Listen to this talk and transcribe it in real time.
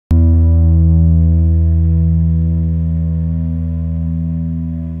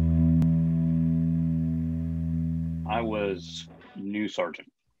was new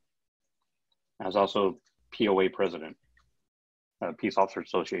sergeant. I was also POA president, Peace Officer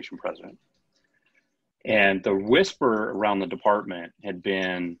Association president. And the whisper around the department had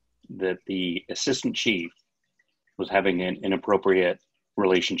been that the assistant chief was having an inappropriate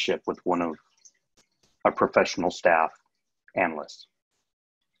relationship with one of our professional staff analysts.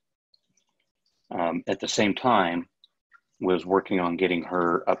 At the same time, was working on getting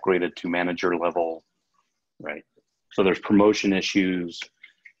her upgraded to manager level, right? So there's promotion issues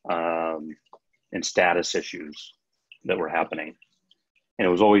and status issues that were happening. And it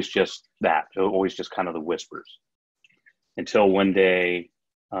was always just that, it was always just kind of the whispers. Until one day,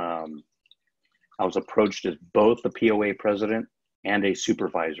 I was approached as both the POA president and a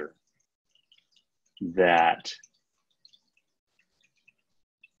supervisor that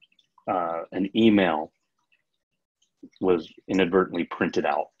an email was inadvertently printed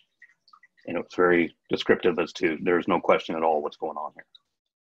out. And it was very descriptive as to there's no question at all what's going on here.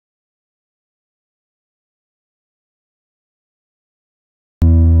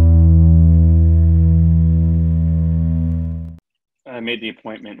 I made the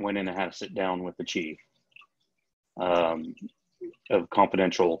appointment, went in and had to sit down with the chief of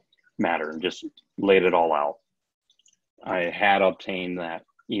confidential matter and just laid it all out. I had obtained that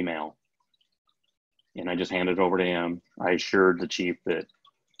email and I just handed it over to him. I assured the chief that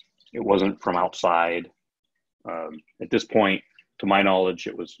it wasn't from outside. At this point, to my knowledge,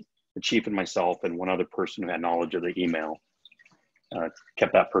 it was the chief and myself and one other person who had knowledge of the email.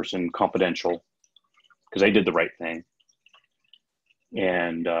 Kept that person confidential because they did the right thing,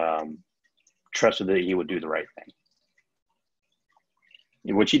 and trusted that he would do the right thing,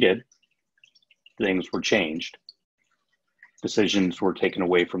 in which he did. Things were changed. Decisions were taken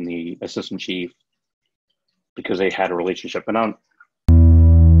away from the assistant chief because they had a relationship. And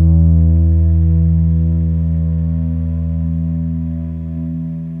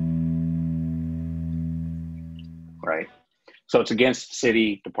right. So it's against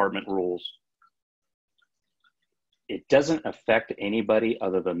city department rules. It doesn't affect anybody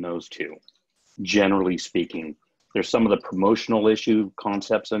other than those two. Generally speaking, there's some of the promotional issue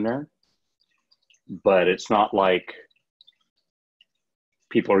concepts in there, but it's not like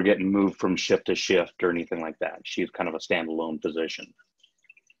people are getting moved from shift to shift or anything like that. She's kind of a standalone position.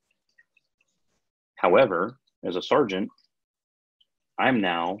 However, as a sergeant, I'm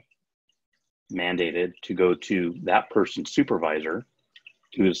now mandated to go to that person's supervisor,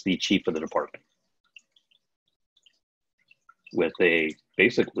 who is the chief of the department, with a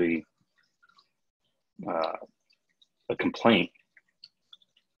basically a complaint,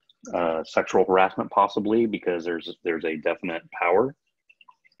 sexual harassment possibly, because there's a definite power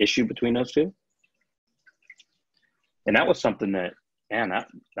issue between those two. And that was something that, man,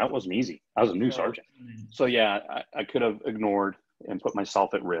 that wasn't easy. I was a new sergeant. So yeah, I could have ignored and put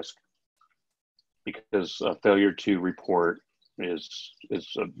myself at risk, because a failure to report is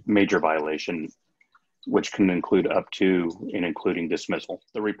a major violation, which can include up to and including dismissal.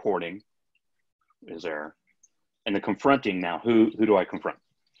 The reporting is there. And the confronting now, who do I confront?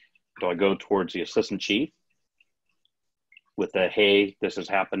 Do I go towards the assistant chief with the, hey, this is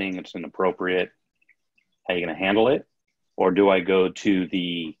happening, it's inappropriate, how are you gonna handle it? Or do I go to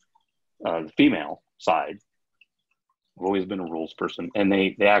the female side? I've always been a rules person, and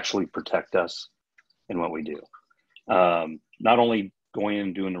they actually protect us in what we do. Not only going in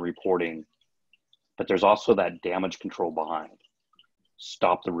and doing the reporting, but there's also that damage control behind.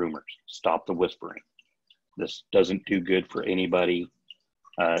 Stop the rumors, stop the whispering. This doesn't do good for anybody.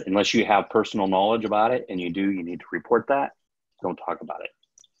 Unless you have personal knowledge about it, and you do, you need to report that. Don't talk about it.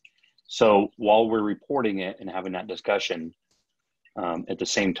 So while we're reporting it and having that discussion, at the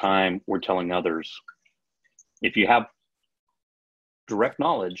same time, we're telling others, if you have direct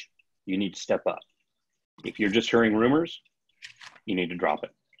knowledge, you need to step up. If you're just hearing rumors, you need to drop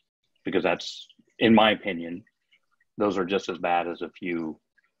it, because that's, in my opinion, those are just as bad as if you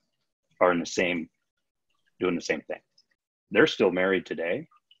are doing the same thing. They're still married today.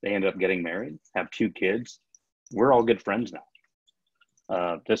 They end up getting married, have 2 kids. We're all good friends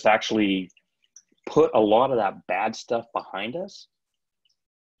now. This actually put a lot of that bad stuff behind us,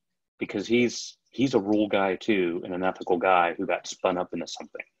 because he's a rule guy too, and an ethical guy who got spun up into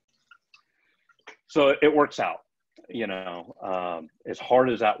something. So it works out, you know, as hard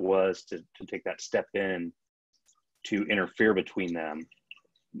as that was to take that step in to interfere between them,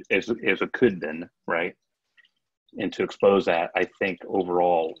 as it could have been, right? And to expose that, I think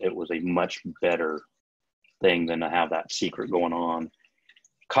overall it was a much better thing than to have that secret going on,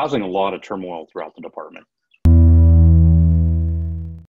 causing a lot of turmoil throughout the department.